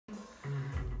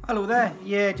Hello there.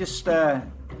 Yeah, just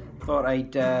thought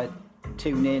I'd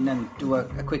tune in and do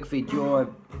a quick video. I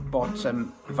bought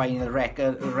some vinyl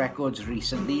records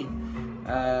recently,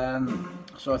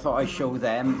 so I thought I'd show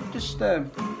them. Just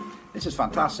this is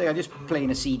fantastic. I'm just playing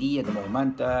a CD at the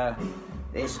moment.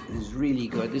 This is really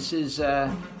good. This is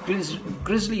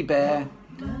Grizzly Bear,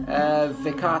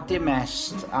 Vacate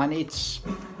Mest, and it's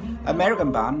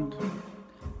American band,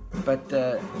 but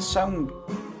sound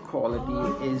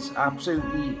quality is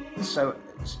absolutely so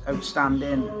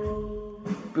outstanding,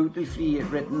 beautifully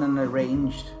written and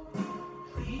arranged,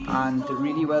 and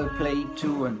really well played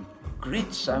too, and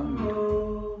great sound.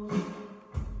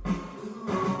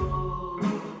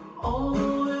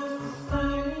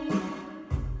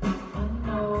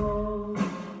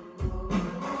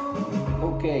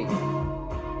 Okay,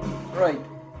 right,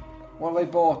 what have I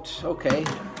bought? Okay,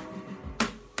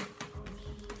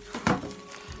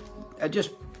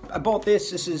 I bought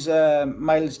this. This is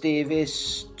Miles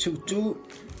Davis Tutu.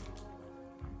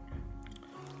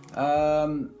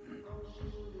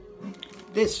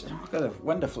 This got a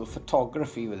wonderful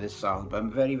photography with this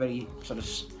album. Very, very sort of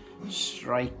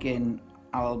striking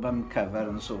album cover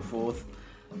and so forth.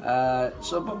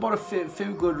 So I bought a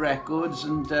few good records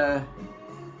and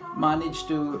managed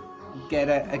to get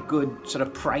a good sort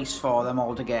of price for them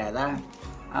all together.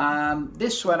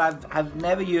 This one I've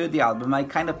never heard the album. I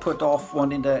kind of put off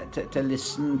wanting to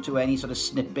listen to any sort of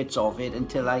snippets of it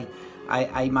until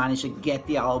I managed to get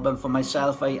the album for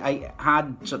myself. I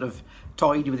had sort of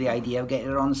toyed with the idea of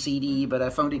getting it on CD, but I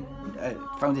found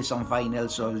this on vinyl,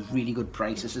 so it was really good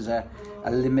price. This is a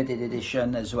limited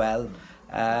edition as well.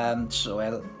 So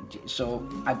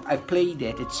I've played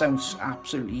it. It sounds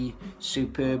absolutely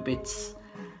superb. It's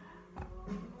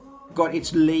got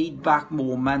its laid back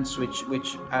moments, which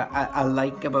I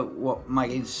like about what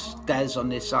Miles does on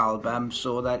this album,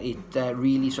 so that it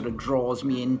really sort of draws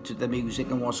me into the music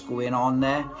and what's going on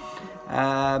there.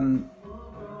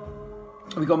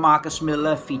 We got Marcus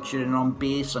Miller featuring on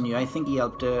bass on here. I think he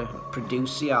helped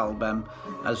produce the album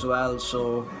as well.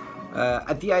 So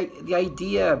the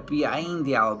idea behind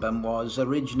the album was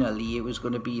originally it was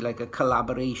going to be like a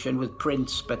collaboration with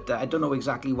Prince, but I don't know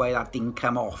exactly why that didn't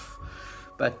come off.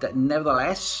 But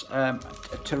nevertheless, a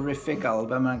terrific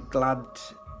album. I'm glad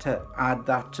to add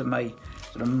that to my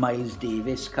sort of Miles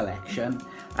Davis collection.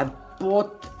 I've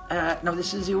bought, now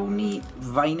this is the only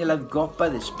vinyl I've got by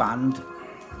this band,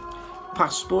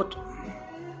 Passport,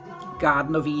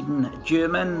 Garden of Eden,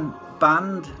 German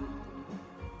band.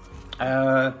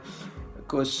 Of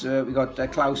course, we got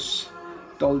Klaus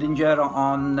Doldinger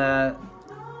on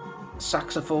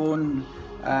saxophone,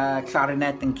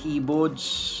 clarinet and keyboards.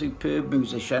 Superb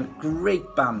musician,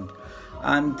 great band.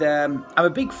 And I'm a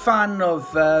big fan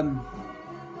of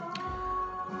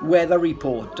Weather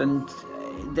Report, and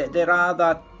there are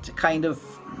that kind of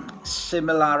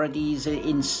similarities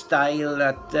in style,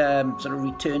 that sort of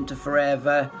Return to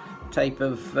Forever type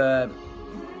of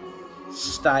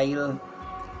style,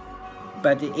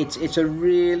 but it's a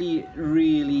really,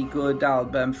 really good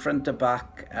album front to back.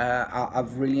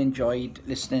 I've really enjoyed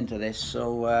listening to this,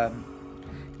 so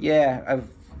yeah, I'm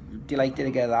delighted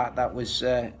to get that. That was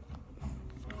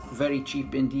very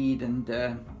cheap indeed, and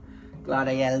glad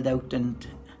I held out and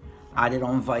had it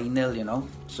on vinyl, you know.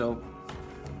 So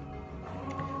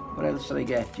what else did I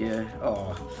get here?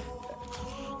 Oh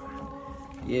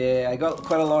yeah, I got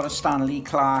quite a lot of Stanley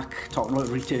Clarke, talking about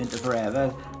Return to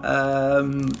Forever.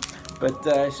 But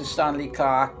it's a Stanley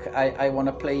Clarke, I Want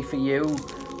to Play For You.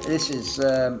 This is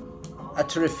a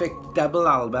terrific double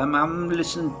album. I haven't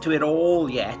listened to it all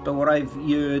yet, but what I've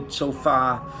heard so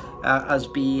far has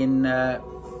been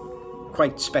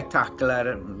quite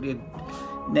spectacular. It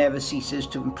never ceases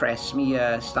to impress me,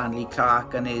 Stanley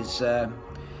Clarke, and his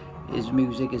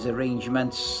music, his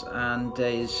arrangements, and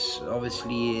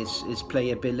obviously his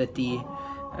playability,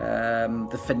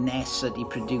 the finesse that he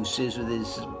produces with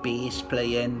his bass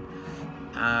playing,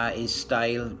 his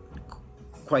style,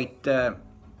 quite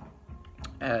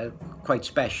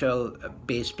special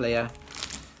bass player.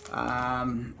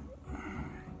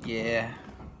 Yeah.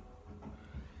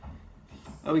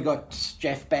 Oh, we got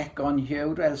Jeff Beck on here.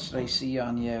 What else did I see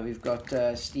on here? We've got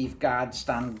Steve Gadd,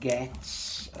 Stan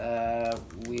Getz.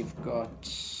 We've got,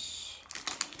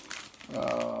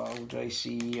 what did I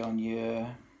see on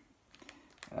here?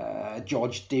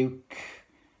 George Duke,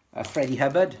 Freddie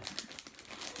Hubbard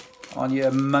on here,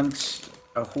 amongst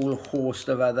a whole host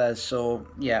of others. So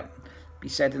yeah, be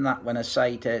setting that one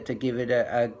aside to give it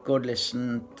a good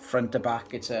listen front to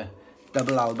back. It's a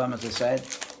double album, as I said.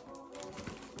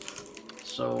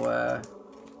 So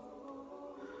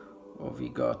what have we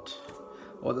got?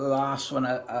 Well, the last one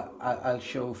I'll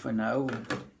show for now.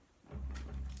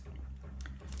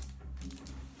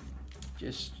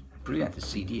 just brilliant. The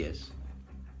CD is.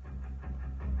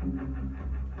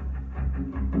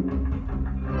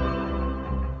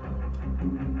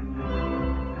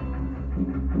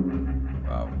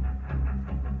 Wow.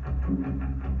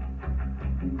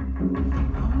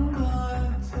 I'm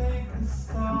gonna take a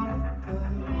start,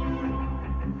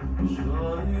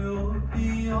 sure you'll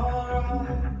be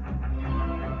alright.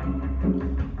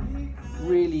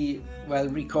 Really well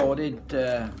recorded,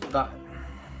 that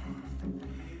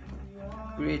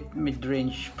great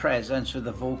mid-range presence with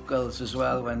the vocals as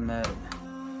well when the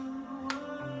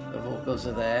vocals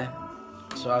are there.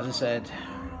 So as I said,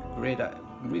 great,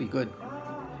 really good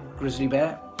Grizzly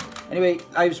Bear. Anyway,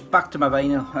 I was back to my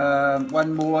vinyl.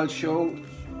 One more I'll show,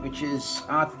 which is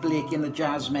Art Blakey and the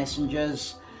Jazz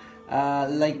Messengers,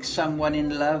 Like Someone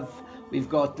in Love. We've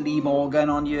got Lee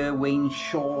Morgan on here, Wayne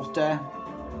Shorter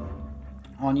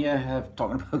on here,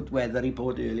 talking about Weather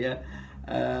Report earlier.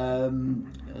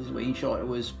 As Wayne Shorter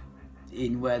was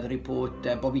in Weather Report,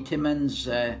 Bobby Timmons,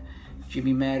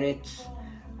 Jimmy Merritt,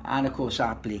 and of course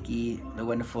Art Blakey, the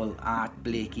wonderful Art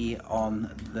Blakey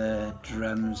on the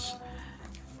drums,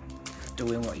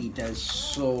 doing what he does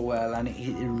so well, and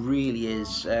it really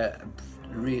is a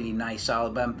really nice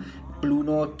album. Blue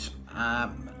Note,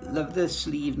 love the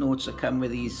sleeve notes that come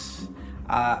with these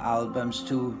albums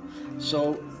too.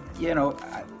 So, you know,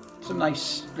 some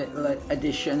nice little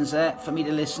additions there for me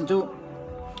to listen to.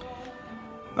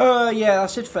 Yeah,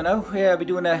 that's it for now. Yeah, I'll be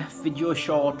doing a video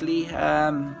shortly.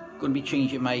 Going to be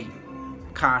changing my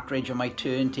cartridge on my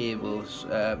turntables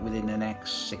within the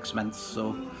next 6 months,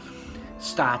 so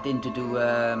starting to do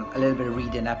a little bit of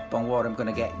reading up on what I'm going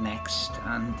to get next,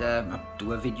 and I'll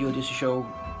do a video just to show,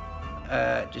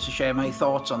 just to share my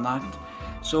thoughts on that.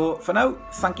 So for now,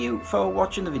 thank you for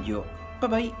watching the video. Bye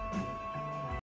bye.